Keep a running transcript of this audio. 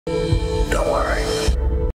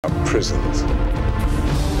prisons.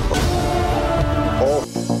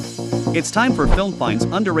 All It's time for Film Find's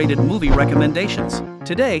underrated movie recommendations.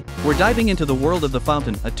 Today, we're diving into The World of the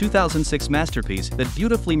Fountain, a 2006 masterpiece that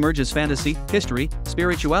beautifully merges fantasy, history,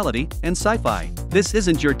 spirituality, and sci-fi. This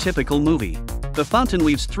isn't your typical movie. The Fountain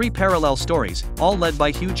weaves three parallel stories, all led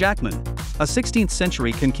by Hugh Jackman, a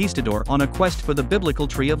 16th-century conquistador on a quest for the biblical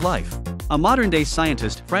tree of life, a modern-day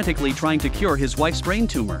scientist frantically trying to cure his wife's brain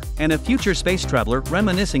tumor, and a future space traveler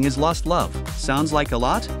reminiscing his lost love. Sounds like a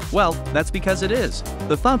lot? Well, that's because it is.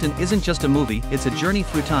 The Fountain isn't just a movie, it's a journey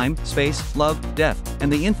through time, space, love, death,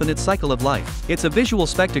 and the infinite cycle of life. It's a visual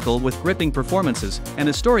spectacle with gripping performances and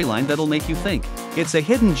a storyline that'll make you think. It's a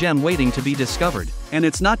hidden gem waiting to be discovered. And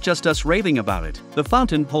it's not just us raving about it. The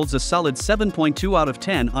Fountain holds a solid 7.2 out of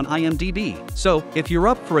 10 on IMDb. So, if you're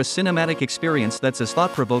up for a cinematic experience that's as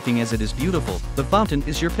thought-provoking as it is beautiful, The Fountain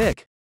is your pick.